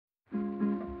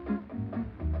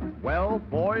Well,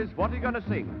 boys, what are you gonna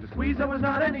sing? The squeezer was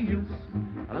not any use.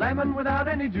 A lemon without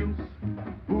any juice.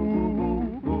 Boo,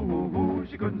 hoo, boo, hoo, hoo.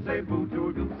 She couldn't say boo to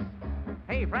a goose.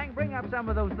 Hey, Frank, bring up some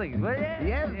of those things, will you?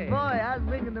 Yes, boy, I was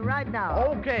thinking them right now.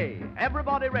 Okay,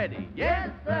 everybody ready? Yes,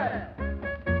 sir.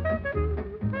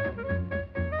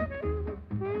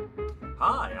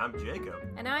 Hi, I'm Jacob.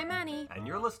 And I'm Annie. And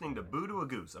you're listening to Boo to a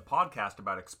Goose, a podcast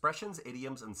about expressions,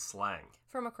 idioms, and slang.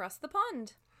 From across the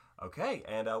pond. Okay,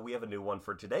 and we have a new one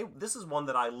for today. This is one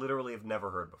that I literally have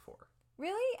never heard before.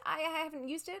 Really? I haven't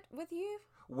used it with you?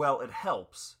 Well, it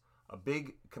helps. A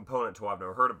big component to why I've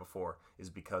never heard it before is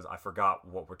because I forgot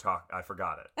what we're talking. I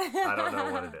forgot it. I don't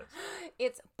know what it is.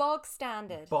 It's Bog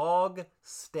Standard. Bog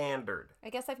Standard.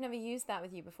 I guess I've never used that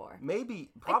with you before.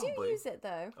 Maybe, probably. I do use it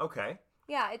though. Okay.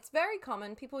 Yeah, it's very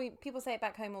common. People say it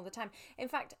back home all the time. In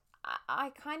fact,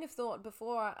 I kind of thought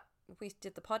before we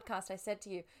did the podcast, I said to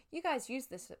you, you guys use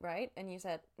this, right? And you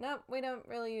said, no, we don't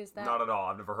really use that. Not at all.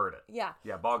 I've never heard it. Yeah.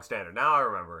 Yeah, Bog Standard. Now I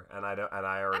remember, and I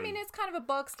already. I mean, it's kind of a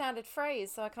bog standard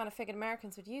phrase, so I kind of figured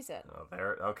Americans would use it. Oh,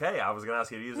 there. Okay, I was gonna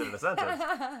ask you to use it in a sentence,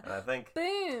 and I think.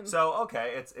 Boom. So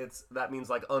okay, it's that means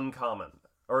like uncommon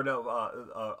or no,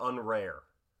 unrare.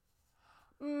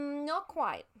 Not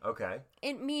quite. Okay.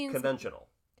 It means Conventional.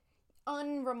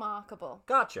 unremarkable.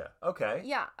 Gotcha. Okay.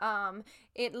 Yeah,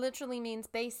 it literally means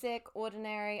basic,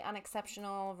 ordinary,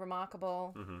 unexceptional,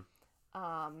 remarkable.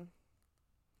 Mm-hmm.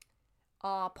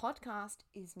 Our podcast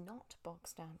is not bog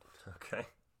standard. Okay.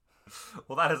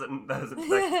 Well,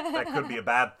 that could be a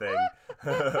bad thing.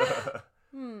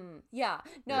 Yeah.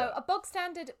 No, Yeah. a bog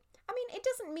standard, I mean, it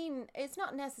doesn't mean, it's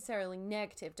not necessarily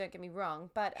negative, don't get me wrong,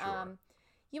 but Sure.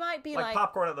 you might be like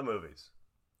popcorn at the movies.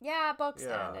 yeah, bog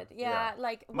standard. Yeah,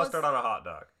 like mustard on a hot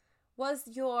dog. Was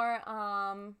your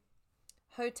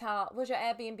hotel, was your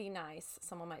Airbnb nice?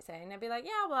 Someone might say, and they'd be like,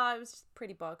 yeah, well, it was just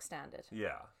pretty bog standard.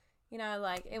 Yeah. You know,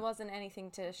 like it wasn't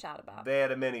anything to shout about. They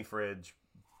had a mini fridge,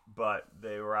 but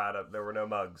there were no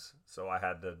mugs, so I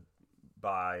had to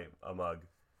buy a mug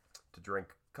to drink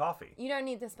coffee. You don't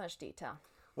need this much detail.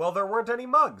 Well, there weren't any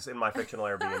mugs in my fictional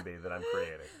Airbnb that I'm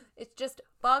creating. It's just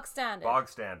bog standard. Bog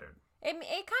Standard. It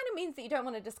kind of means that you don't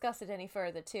want to discuss it any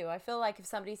further, too. I feel like if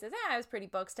somebody says, it was pretty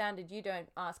bog standard, you don't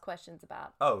ask questions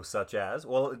about. Oh, such as?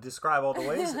 Well, describe all the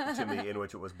ways to me in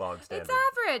which it was bog standard.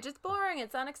 It's average. It's boring.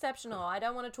 It's unexceptional. I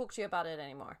don't want to talk to you about it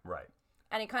anymore. Right.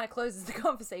 And it kind of closes the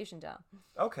conversation down.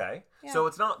 Okay. Yeah. So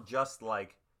it's not just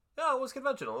like, it was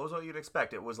conventional. It was what you'd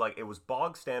expect. It was like, it was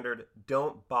bog standard.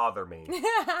 Don't bother me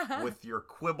with your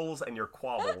quibbles and your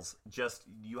quabbles. Just,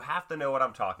 you have to know what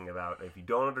I'm talking about. If you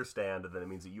don't understand, then it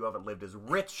means that you haven't lived as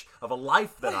rich of a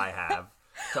life that I have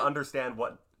to understand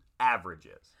what average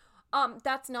is.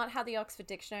 That's not how the Oxford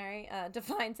Dictionary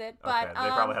defines it, but okay, they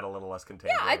probably had a little less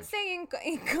contained. Yeah, I'd say in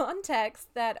context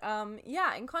that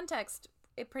in context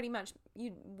it pretty much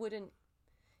you wouldn't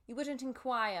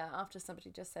inquire after somebody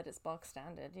just said it's bog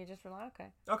standard. You just were like, okay.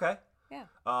 Okay.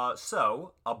 Yeah.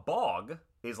 So a bog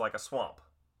is like a swamp.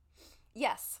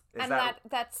 Yes, Is and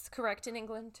that's correct in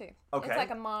England too. Okay. It's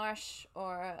like a marsh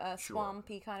or a Sure.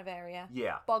 swampy kind of area.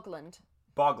 Yeah. Bogland.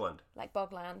 Bogland. Like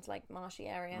bogland, like marshy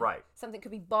area. Right. Something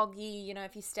could be boggy, you know,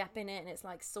 if you step in it and it's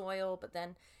like soil, but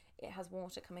then it has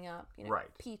water coming up, you know, Right.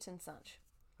 peat and such.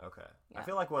 Okay. Yeah. I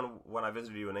feel like when I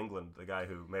visited you in England, the guy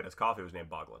who made us coffee was named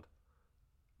Bogland.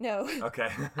 No. Okay.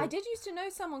 I did used to know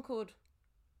someone called...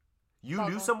 You Bogland.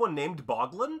 knew someone named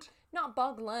Bogland? Not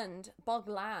Bogland,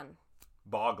 Boglan.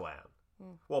 Bogland.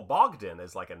 Well, Bogdan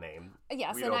is like a name.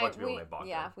 Yes, we and know a bunch of people named Bogdan.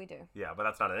 yeah, we do. Yeah, but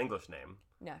that's not an English name.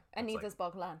 No, and It's neither's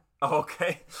Boglan. Oh,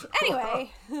 okay. Anyway,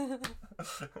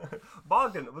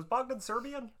 Bogdan. Was Bogdan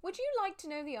Serbian? would you like to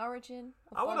know the origin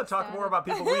of I want to Bog talk Standard? more about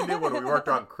people we knew when we worked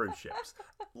on cruise ships.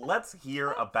 Let's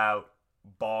hear about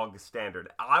Bog Standard.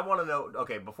 I want to know,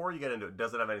 okay, before you get into it,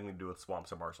 does it have anything to do with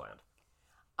swamps or marshland?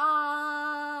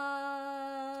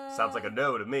 Sounds like a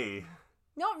no to me.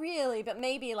 Not really, but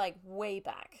maybe like way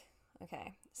back.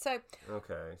 Okay, so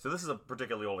Okay, so this is a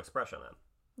particularly old expression then.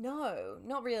 no,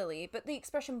 not really. But the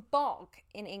expression bog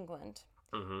in England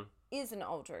Mm-hmm. is an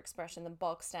older expression than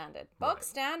bog standard. Bog Right.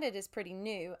 standard is pretty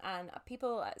new, and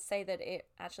people say that it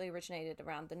actually originated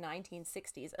around the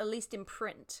 1960s, at least in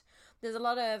print. There's a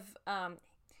lot of,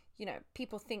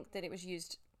 people think that it was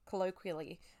used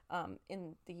colloquially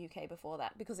in the UK before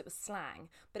that because it was slang,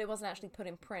 but it wasn't actually put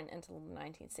in print until the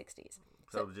 1960s.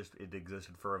 So it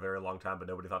existed for a very long time, but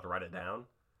nobody thought to write it down?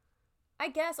 I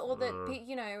guess, or that,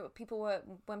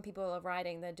 when people are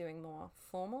writing, they're doing more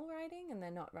formal writing and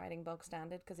they're not writing bog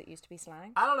standard because it used to be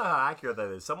slang. I don't know how accurate that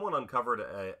is. Someone uncovered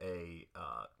a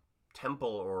temple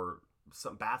or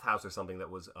some bathhouse or something that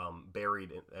was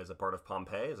buried as a part of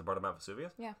Pompeii, as a part of Mount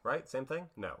Vesuvius. Yeah. Right? Same thing?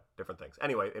 No, different things.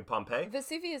 Anyway, in Pompeii.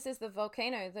 Vesuvius is the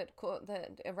volcano that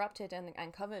erupted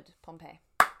and covered Pompeii.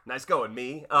 Nice going,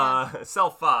 me.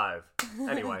 Self 5.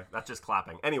 Anyway, that's just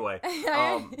clapping. Anyway,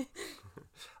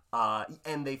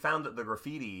 and they found that the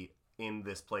graffiti in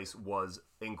this place was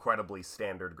incredibly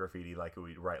standard graffiti, like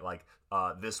we write, like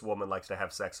this woman likes to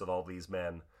have sex with all these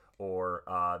men, or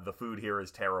the food here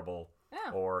is terrible.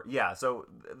 Oh. Or, so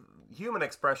human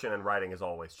expression and writing has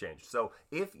always changed. So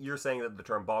if you're saying that the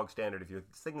term bog standard, if you're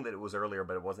thinking that it was earlier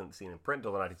but it wasn't seen in print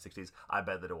until the 1960s, I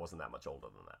bet that it wasn't that much older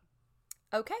than that.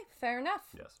 Okay, fair enough.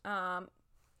 Yes.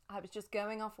 I was just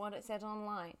going off what it said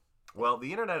online. Well,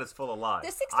 the internet is full of lies.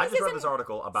 The 60s I just read this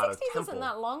article about a 60s temple. isn't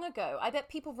that long ago. I bet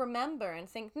people remember and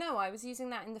think, no, I was using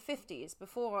that in the 50s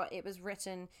before it was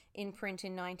written in print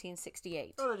in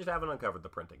 1968. Oh, they just haven't uncovered the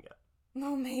printing yet.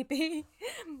 Well, maybe.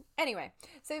 Anyway,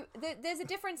 so there's a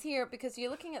difference here because you're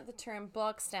looking at the term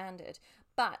bog standard,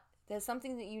 but there's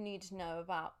something that you need to know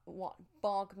about what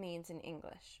bog means in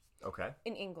English. Okay.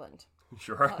 In England.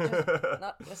 Sure.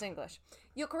 Not just English.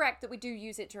 You're correct that we do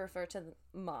use it to refer to the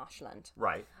marshland.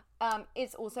 Right.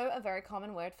 It's also a very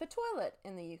common word for toilet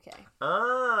in the UK.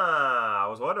 I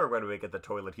was wondering when we get the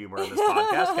toilet humor in this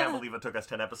podcast. Can't believe it took us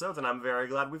 10 episodes, and I'm very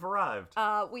glad we've arrived.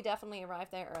 We definitely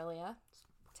arrived there earlier,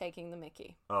 taking the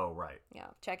mickey. Oh, right. Yeah,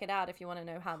 check it out if you want to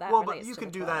know how that Well, relates but you to can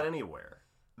the do toilet. that anywhere.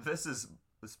 This is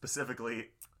specifically...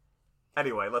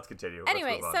 Anyway, let's continue.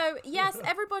 Anyway, Let's move on. so yes,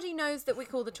 everybody knows that we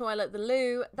call the toilet the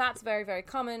loo. That's very, very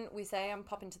common. We say, I'm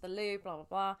popping to the loo, blah, blah,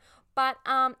 blah. But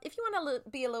if you want to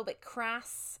be a little bit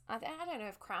crass, I don't know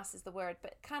if crass is the word,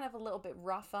 but kind of a little bit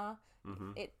rougher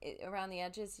it around the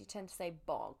edges, you tend to say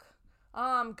bog.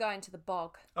 I'm going to the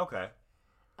bog. Okay.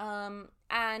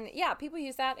 And yeah, people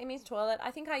use that. It means toilet.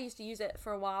 I think I used to use it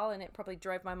for a while, and it probably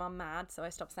drove my mum mad, so I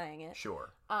stopped saying it.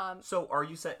 Sure. So are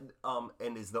you saying,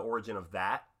 and is the origin of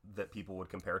that people would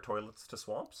compare toilets to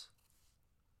swamps?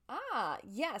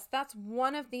 Yes, that's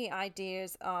one of the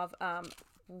ideas of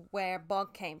where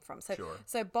bog came from.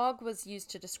 So bog was used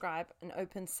to describe an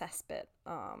open cesspit,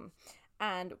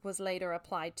 and was later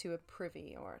applied to a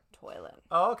privy or toilet.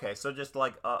 Oh, okay. So just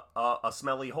like a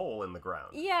smelly hole in the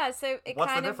ground. Yeah, so it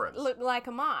What's kind the of difference? looked like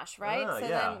a marsh, right? Ah, so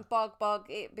yeah. then bog,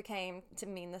 it became to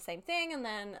mean the same thing, and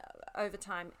then over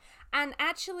time. And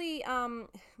actually,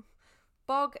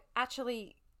 bog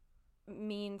actually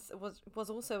was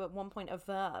also at one point a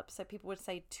verb. So people would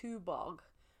say to bog,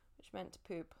 which meant to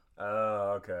poop.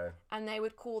 Oh, okay. And they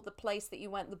would call the place that you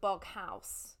went the bog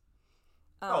house.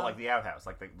 Like the outhouse,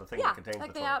 like the thing that contains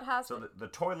like the the toilet. outhouse. So the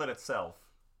toilet itself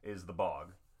is the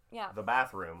bog. Yeah. The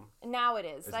bathroom Now it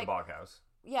is is like the bog house.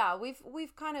 yeah.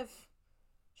 We've kind of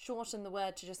shortened the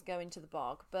word to just go into the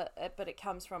bog, but it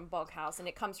comes from bog house, and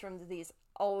it comes from these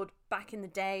old back in the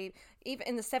day, even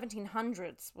in the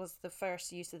 1700s was the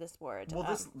first use of this word. Well,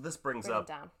 this brings bring it up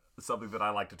down. something that I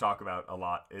like to talk about a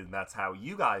lot, and that's how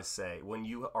you guys say when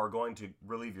you are going to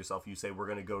relieve yourself. You say we're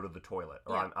going to go to the toilet,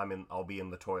 or Yeah. I'll be in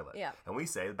the toilet. Yeah. And we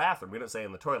say the bathroom. We don't say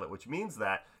in the toilet, which means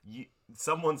that you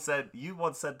once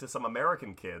said to some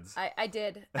American kids. I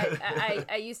did.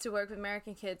 I used to work with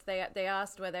American kids. They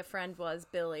asked where their friend was,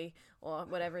 Billy or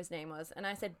whatever his name was, and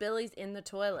I said Billy's in the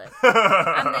toilet.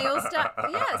 And they all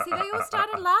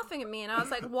started laughing at me, and I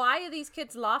was like, why are these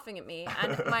kids laughing at me?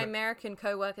 And my American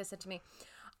coworker said to me,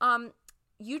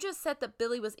 you just said that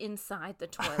Billy was inside the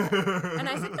toilet. And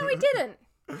I said, no, he didn't.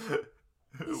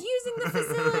 He's using the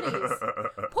facilities.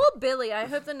 Poor Billy. I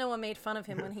hope that no one made fun of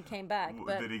him when he came back.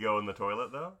 But Did he go in the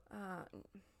toilet though?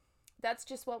 that's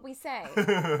just what we say.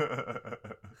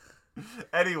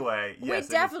 Anyway, yes. We're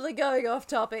definitely going off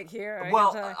topic here.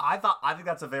 Well, I think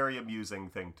that's a very amusing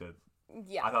thing to.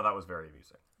 Yeah. I thought that was very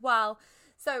amusing. Well,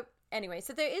 so anyway,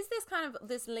 so there is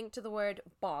this link to the word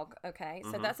bog, okay?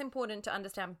 So that's important to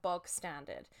understand bog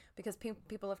standard, because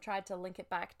people have tried to link it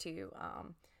back to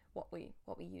what we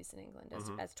use in England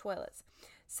as toilets.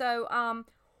 So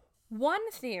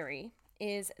one theory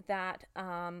is that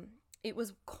it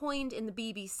was coined in the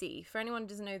BBC. For anyone who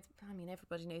doesn't know, I mean,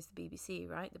 everybody knows the BBC,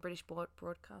 right? The British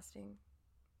Broadcasting.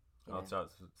 It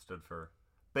stood for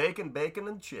bacon,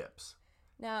 and chips.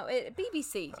 No,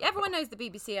 BBC. Everyone knows the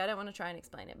BBC. I don't want to try and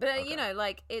explain it, but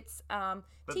it's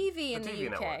TV in the TV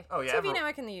UK. network. Oh yeah, TV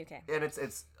network in the UK. And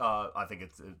it's I think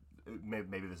it's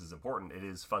maybe this is important. It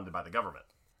is funded by the government.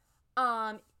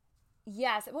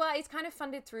 Yes. Well, it's kind of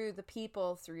funded through the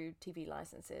people through TV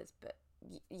licenses, but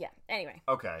yeah. Anyway.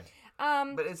 Okay.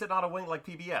 But is it not a wing like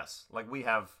PBS? Like we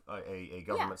have a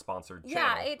government sponsored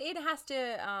channel. Yeah, it has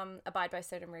to abide by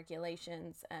certain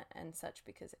regulations and such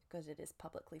because it is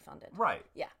publicly funded. Right.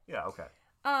 Yeah. Yeah. Okay.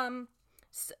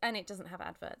 And it doesn't have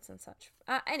adverts and such.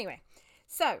 Anyway,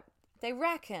 so they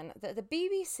reckon that the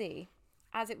BBC,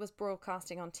 as it was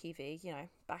broadcasting on TV,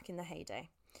 back in the heyday,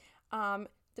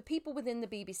 the people within the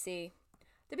BBC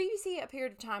at a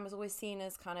period of time was always seen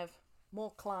as kind of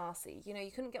more classy.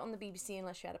 You couldn't get on the BBC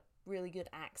unless you had a really good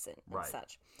accent and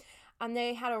such. And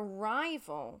they had a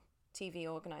rival TV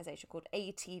organization called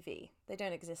ATV. They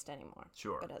don't exist anymore.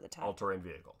 Sure. But at the time. All-terrain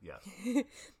vehicle, yes.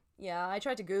 Yeah, I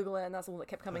tried to Google it and that's all that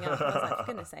kept coming up. I was like, for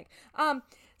goodness sake.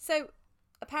 So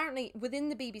apparently within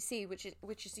the BBC, which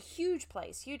is a huge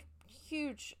place,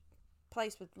 huge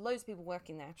place with loads of people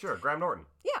working there. Sure, Graham Norton.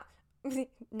 Yeah.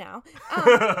 Now.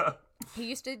 He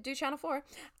used to do Channel 4.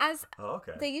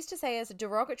 They used to say as a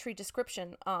derogatory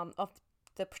description of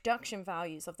the production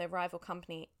values of their rival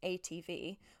company,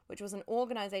 ATV, which was an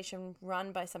organization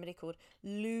run by somebody called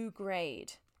Lew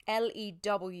Grade.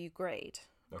 L-E-W Grade.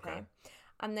 Okay.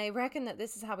 And they reckon that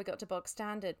this is how we got to Bog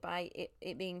Standard by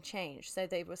it being changed. So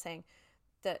they were saying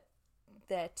that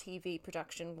their TV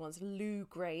production was Lew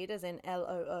Grade, as in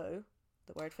L-O-O,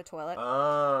 the word for toilet,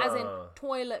 as in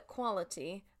toilet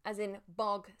quality, as in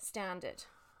Bog Standard.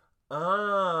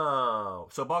 Oh.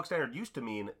 So Bog Standard used to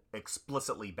mean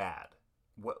explicitly bad.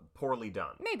 Poorly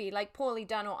done. Maybe, like poorly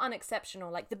done or unexceptional.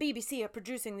 Like the BBC are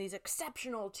producing these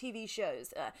exceptional TV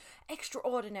shows,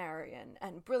 extraordinary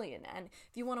and brilliant. And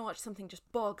if you want to watch something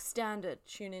just bog standard,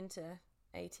 tune into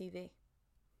ATV.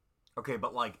 Okay,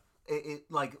 but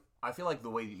I feel like the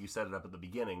way that you set it up at the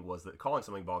beginning was that calling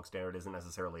something bog standard isn't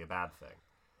necessarily a bad thing.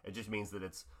 It just means that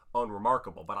it's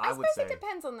unremarkable. But I would say it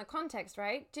depends on the context,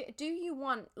 right? Do you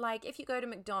want, like, if you go to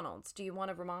McDonald's, do you want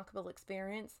a remarkable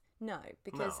experience? No,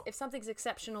 because if something's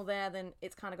exceptional there, then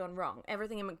it's kind of gone wrong.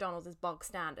 Everything in McDonald's is bog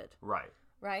standard.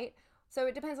 Right? So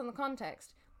it depends on the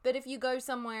context. But if you go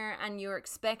somewhere and you're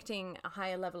expecting a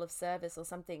higher level of service or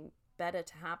something better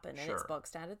to happen and it's bog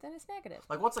standard, then it's negative.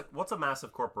 Like what's a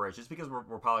massive corporation? Just because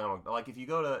we're piling on, like if you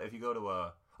go to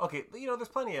a okay, there's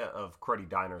plenty of cruddy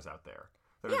diners out there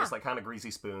that are just like kind of greasy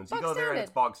spoons. You go there and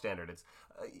it's bog standard. It's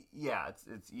you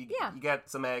get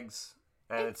some eggs.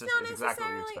 And it's exactly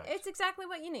what you expect. It's exactly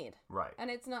what you need. Right. And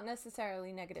it's not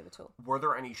necessarily negative at all. Were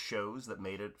there any shows that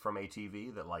made it from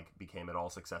ATV that became at all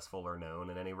successful or known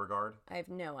in any regard? I have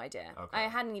no idea. Okay. I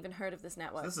hadn't even heard of this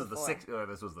network. This was the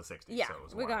 60s. Yeah, so it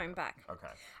was we're going back. Okay.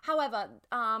 However,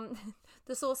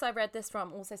 the source I read this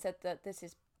from also said that this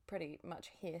is pretty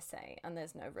much hearsay and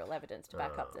there's no real evidence to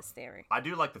back up this theory. I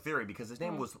do like the theory because his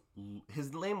name was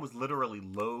literally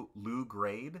Lew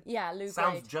Grade. Yeah, Lew Grade.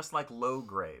 Sounds just like low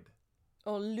grade.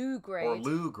 Or Lew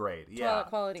Grade. Yeah. Toilet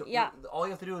quality, yeah. All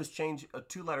you have to do is change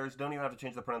 2 letters, don't even have to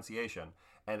change the pronunciation.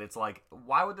 And it's like,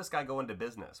 why would this guy go into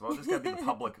business? Why would this guy be the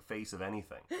public face of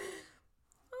anything? Well,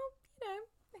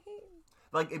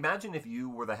 Like, imagine if you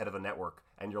were the head of a network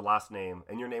and your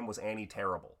name was Annie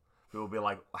Terrible. People would be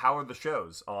like, how are the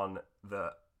shows on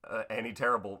the Annie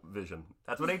Terrible vision?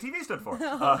 That's what ATV stood for.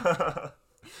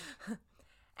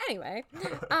 Anyway,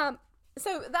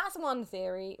 so that's one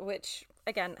theory, which,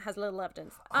 again, has little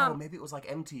evidence. Maybe it was like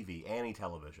MTV, Annie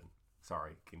Television.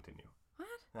 Sorry, continue. What?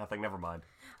 Nothing, never mind.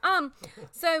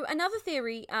 So another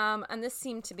theory, and this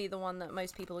seemed to be the one that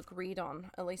most people agreed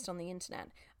on, at least on the internet,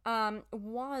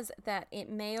 was that it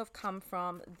may have come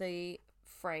from the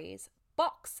phrase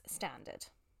box standard.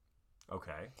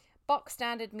 Okay. Box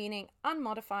standard meaning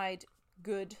unmodified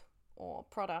good or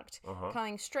product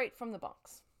coming straight from the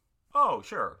box. Oh,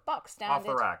 sure. Box standard. Off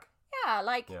the rack.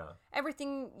 Yeah,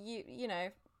 everything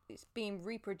is being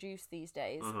reproduced these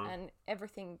days, and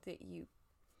everything that you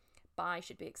buy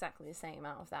should be exactly the same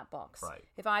out of that box. Right.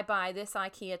 If I buy this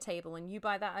IKEA table and you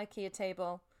buy that IKEA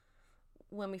table,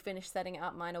 when we finish setting it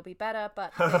up, mine will be better,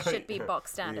 but it should be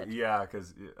box standard. Yeah,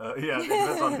 because it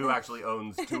depends on who actually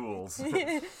owns tools.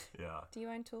 Yeah. Do you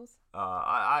own tools?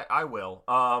 I will.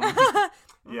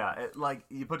 Yeah, like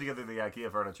you put together the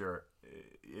IKEA furniture.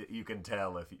 You can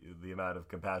tell if the amount of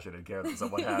compassion and care that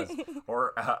someone has,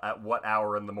 or at what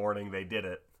hour in the morning they did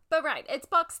it. But right, it's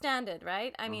box standard,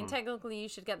 right? I mean, technically you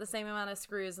should get the same amount of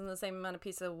screws and the same amount of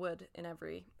piece of wood in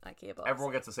every IKEA box.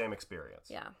 Everyone gets the same experience.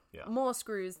 Yeah. Yeah. More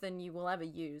screws than you will ever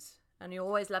use, and you're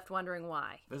always left wondering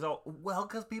why.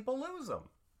 Because people lose them.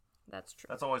 That's true.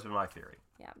 That's always been my theory.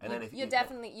 Yeah. And you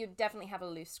definitely have a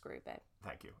loose screw, babe.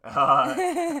 Thank you.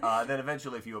 Then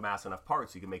eventually, if you amass enough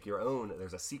parts, you can make your own.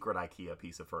 There's a secret IKEA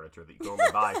piece of furniture that you can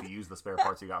only buy if you use the spare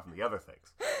parts you got from the other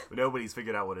things. But nobody's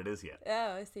figured out what it is yet.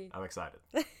 Oh, I see. I'm excited.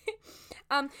 Wait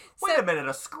a minute,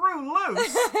 a screw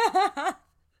loose?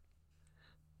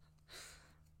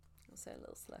 Also a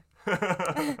little slow.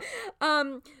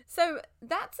 So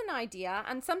that's an idea,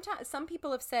 and sometimes some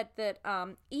people have said that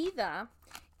either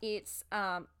it's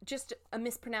just a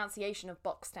mispronunciation of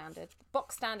Bog Standard.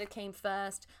 Bog Standard came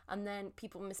first, and then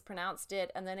people mispronounced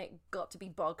it, and then it got to be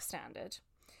Bog Standard.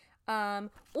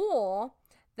 Or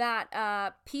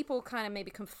that people kind of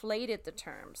maybe conflated the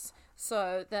terms,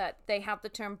 so that they had the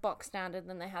term Bog Standard,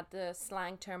 then they had the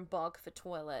slang term bog for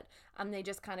toilet, and they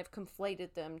just kind of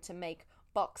conflated them to make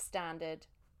Bog Standard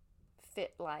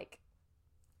fit like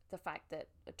the fact that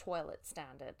a toilet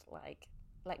standard, like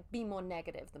be more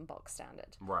negative than Bog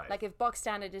Standard. Right. Like if Bog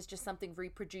Standard is just something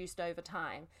reproduced over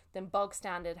time, then Bog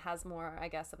Standard has more, I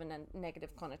guess, of a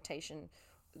negative connotation,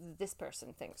 this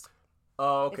person thinks.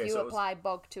 Oh, okay. If you so apply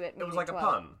bog to it, it was meaning like a toilet.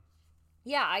 pun.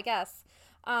 Yeah, I guess.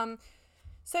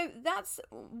 So that's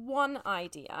one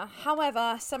idea.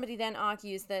 However, somebody then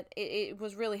argues that it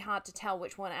was really hard to tell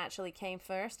which one actually came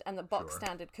first, and that Bog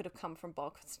Standard could have come from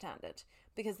Bog Standard,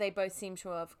 because they both seem to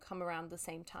have come around the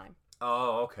same time.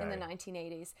 Oh, okay. In the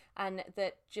 1980s. And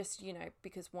that just,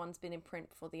 because one's been in print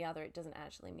before the other, it doesn't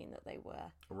actually mean that they were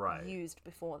used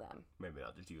before them. Maybe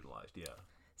not just utilized, yeah.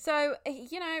 So,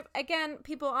 again,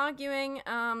 people arguing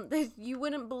that you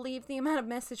wouldn't believe the amount of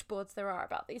message boards there are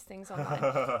about these things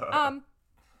online.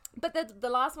 But the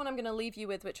last one I'm going to leave you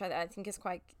with, which I think is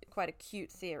quite a cute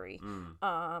theory.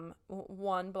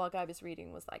 One blog I was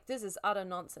reading was like, this is utter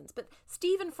nonsense. But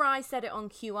Stephen Fry said it on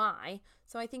QI,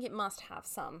 so I think it must have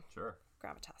some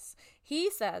gravitas. He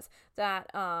says that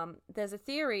there's a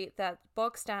theory that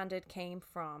Bog Standard came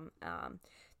from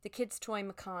the kids' toy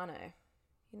Meccano.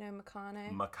 You know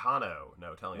Meccano? Meccano.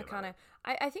 No, tell me about it.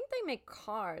 I think they make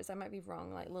cars. I might be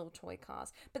wrong, like little toy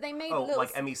cars. But they made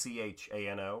like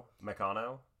Mechano? Meccano?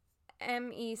 Meccano.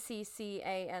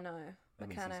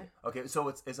 Meccano. Okay, so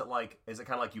is it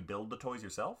kind of like you build the toys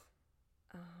yourself?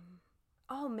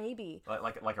 Oh, maybe.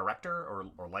 Like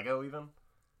Erector or Lego even?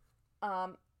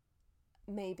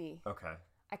 Maybe. Okay.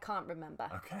 I can't remember.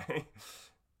 Okay.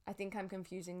 I think I'm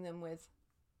confusing them with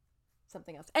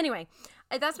something else. Anyway,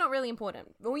 that's not really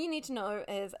important. All you need to know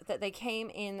is that they came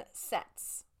in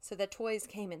sets. So their toys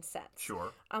came in sets.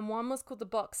 Sure. And one was called the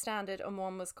Bog Standard and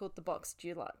one was called the Bog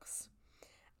Deluxe.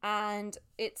 And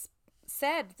it's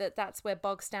said that that's where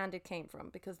Bog Standard came from,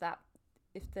 because that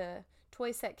if the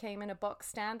toy set came in a Bog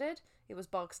Standard, it was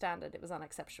Bog Standard. It was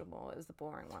unexceptional. It was the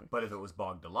boring one. But if it was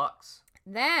Bog Deluxe?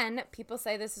 Then people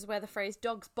say this is where the phrase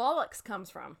dog's bollocks comes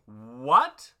from.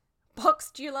 What? Bog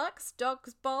Deluxe,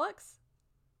 dog's bollocks.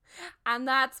 And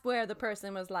that's where the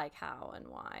person was like, how and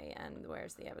why and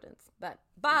where's the evidence? But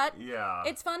yeah,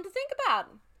 it's fun to think about.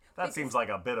 That seems like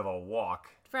a bit of a walk.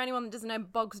 For anyone that doesn't know,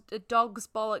 dog's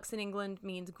bollocks in England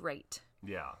means great.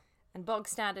 Yeah. And Bog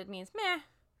Standard means meh.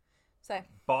 So.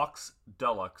 Box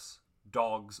Deluxe,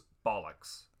 dog's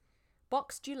bollocks.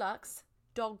 Box Deluxe,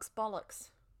 dog's bollocks.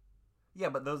 Yeah,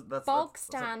 but that's Bog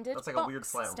Standard. That's like a weird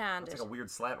slant. Standard. That's like a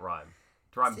weird slant rhyme.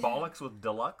 To rhyme bollocks with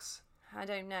deluxe? I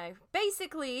don't know.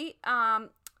 Basically,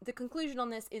 the conclusion on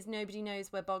this is nobody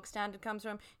knows where Bog Standard comes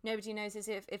from. Nobody knows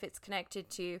if it's connected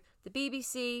to the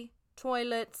BBC,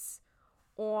 toilets,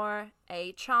 or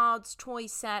a child's toy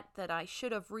set that I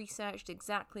should have researched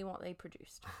exactly what they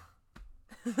produced.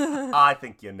 I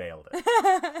think you nailed it.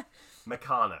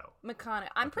 Meccano.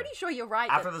 I'm pretty sure you're right.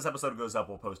 After this episode goes up,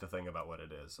 we'll post a thing about what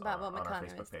it is on our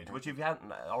Facebook page. is. Which, if you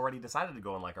haven't already decided to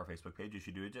go and like our Facebook page, you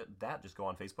should do that. Just go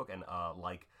on Facebook and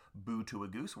like Boo to a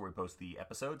Goose, where we post the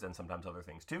episodes and sometimes other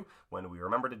things too, when we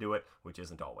remember to do it, which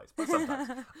isn't always, but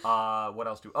sometimes. What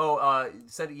else do?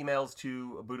 Send emails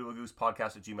to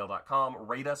bootoagoosepodcast@gmail.com.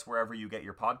 Rate us wherever you get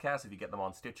your podcasts. If you get them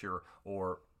on Stitcher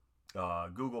or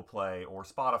Google Play or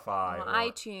Spotify or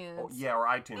iTunes. or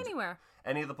iTunes. Anywhere.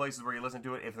 Any of the places where you listen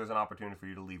to it, if there's an opportunity for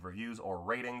you to leave reviews or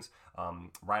ratings,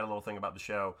 write a little thing about the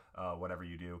show, whatever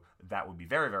you do, that would be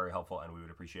very, very helpful, and we would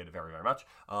appreciate it very, very much.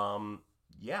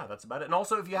 Yeah, that's about it. And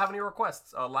also, if you have any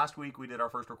requests, last week we did our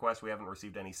first request. We haven't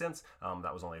received any since.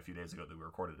 That was only a few days ago that we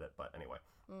recorded it, but anyway.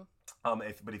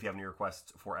 If you have any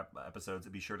requests for episodes,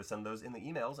 be sure to send those in the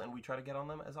emails, and we try to get on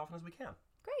them as often as we can.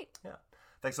 Great. Yeah.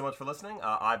 Thanks so much for listening.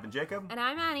 I've been Jacob. And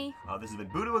I'm Annie. This has been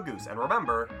Boo to a Goose. And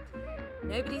remember...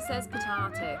 Nobody says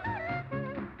potato.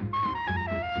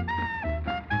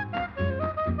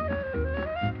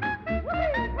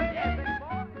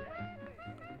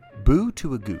 Boo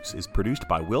to a Goose is produced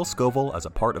by Will Scoville as a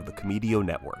part of the Comedio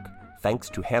Network. Thanks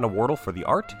to Hannah Wardle for the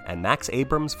art and Max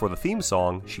Abrams for the theme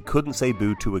song, She Couldn't Say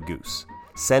Boo to a Goose.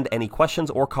 Send any questions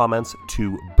or comments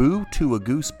to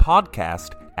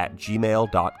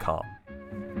bootoagoosepodcast@gmail.com.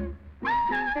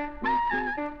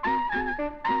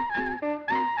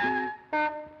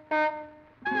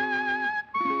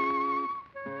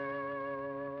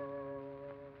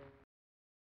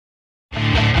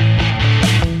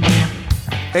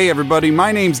 Hey everybody,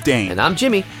 my name's Dane. And I'm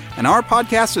Jimmy. And our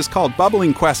podcast is called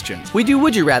Bubbling Questions. We do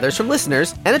Would You Rathers from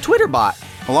listeners and a Twitter bot.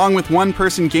 Along with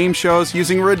one-person game shows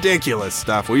using ridiculous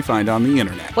stuff we find on the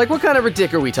internet. Like what kind of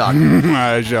ridic are we talking?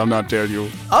 I shall not tell you.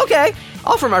 Okay,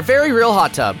 all from our very real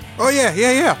hot tub. Oh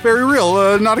yeah, very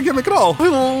real, not a gimmick at all.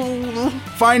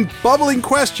 Find Bubbling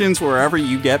Questions wherever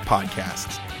you get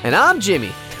podcasts. And I'm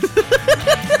Jimmy.